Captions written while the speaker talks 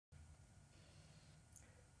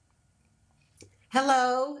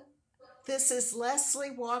Hello, this is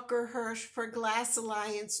Leslie Walker Hirsch for Glass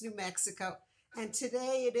Alliance, New Mexico, and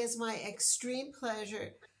today it is my extreme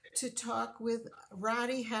pleasure to talk with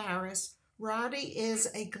Roddie Harris. Roddie is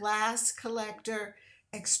a glass collector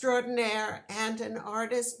extraordinaire and an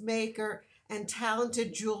artist, maker, and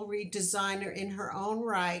talented jewelry designer in her own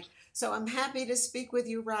right. So I'm happy to speak with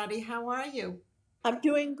you, Roddie. How are you? I'm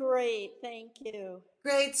doing great, thank you.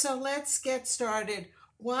 Great, so let's get started.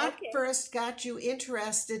 What Okay. first got you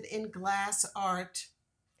interested in glass art?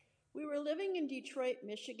 We were living in Detroit,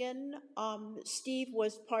 Michigan. Steve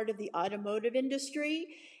was part of the automotive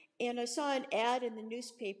industry, and I saw an ad in the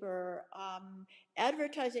newspaper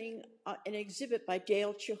advertising an exhibit by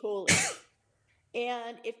Dale Chihuly.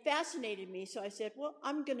 And it fascinated me, so I said, well,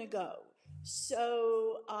 I'm going to go.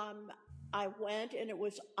 So I went, and it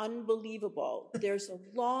was unbelievable. There's a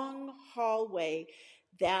long hallway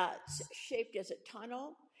that's shaped as a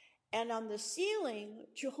tunnel, and on the ceiling,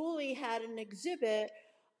 Chihuly had an exhibit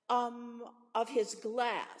um, of his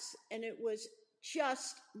glass, and it was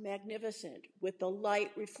just magnificent with the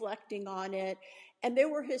light reflecting on it. And there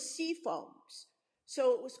were his sea foams.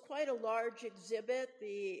 So it was quite a large exhibit.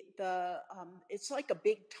 The it's like a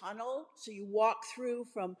big tunnel, so you walk through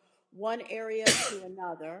from one area to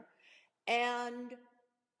another. And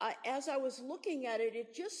as I was looking at it,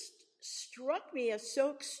 it just struck me as so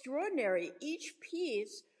extraordinary. Each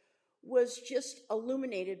piece was just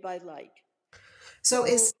illuminated by light. So So,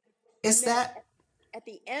 is and then that at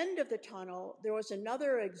the end of the tunnel, there was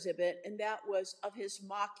another exhibit, and that was of his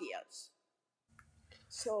machias.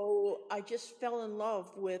 So I just fell in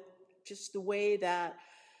love with just the way that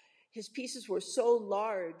his pieces were so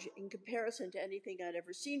large in comparison to anything I'd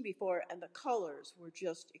ever seen before, and the colors were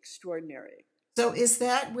just extraordinary. is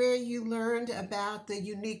that where you learned about the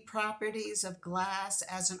unique properties of glass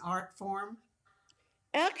as an art form?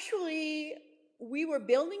 Actually, we were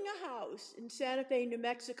building a house in Santa Fe, New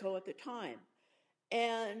Mexico at the time,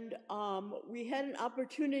 and we had an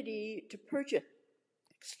opportunity to purchase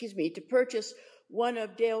one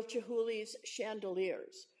of Dale Chihuly's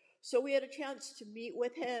chandeliers. So we had a chance to meet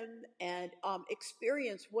with him and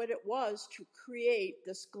experience what it was to create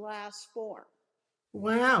this glass form.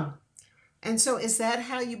 Wow. And so is that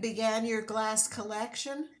how you began your glass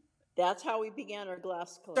collection? That's how we began our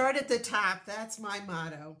glass Start at collection. the top. That's my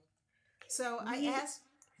motto. So We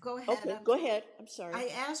go ahead. Okay, go ahead. I'm sorry. I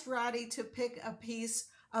asked Roddy to pick a piece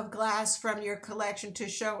of glass from your collection to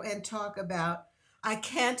show and talk about. I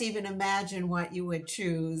can't even imagine what you would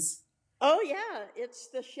choose. Oh yeah, it's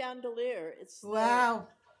the chandelier. It's the Wow.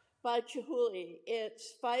 by Chihuly.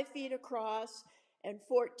 It's 5 feet across and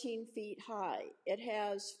 14 feet high. It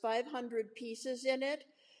has 500 pieces in it,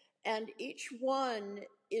 and each one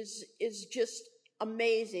is just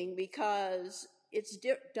amazing because it's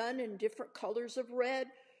done in different colors of red.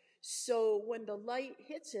 So when the light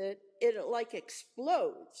hits it, it like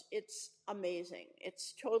explodes. It's amazing.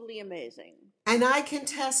 It's totally amazing. And I can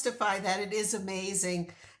testify that it is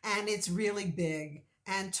amazing and it's really big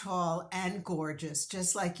and tall and gorgeous,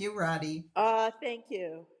 just like you, Roddy. Thank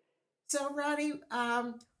you. So, Roddy,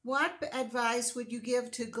 what advice would you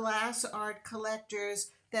give to glass art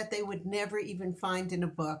collectors that they would never even find in a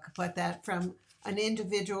book, but that from an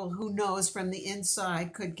individual who knows from the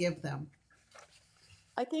inside could give them?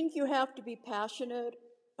 I think you have to be passionate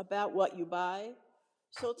about what you buy.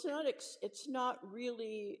 So it's not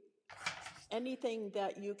really anything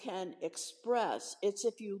that you can express. It's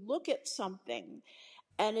if you look at something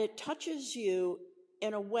and it touches you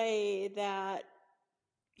in a way that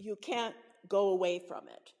you can't go away from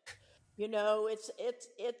it.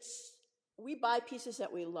 It's we buy pieces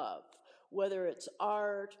that we love, whether it's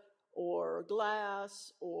art or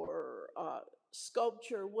glass or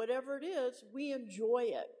sculpture, whatever it is, we enjoy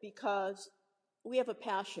it because we have a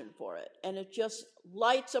passion for it, and it just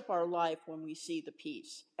lights up our life when we see the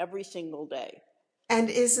piece every single day. And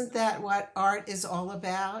isn't that what art is all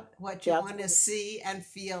about? What you That's want to what, see and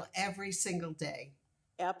feel every single day.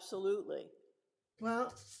 absolutely.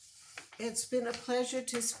 Well, it's been a pleasure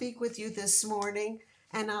to speak with you this morning,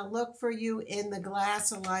 and I'll look for you in the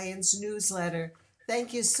Glass Alliance newsletter.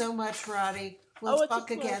 Thank you so much, Roddy. We'll Oh, it's a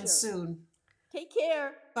talk again pleasure. soon. Take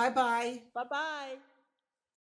care. Bye bye. Bye bye.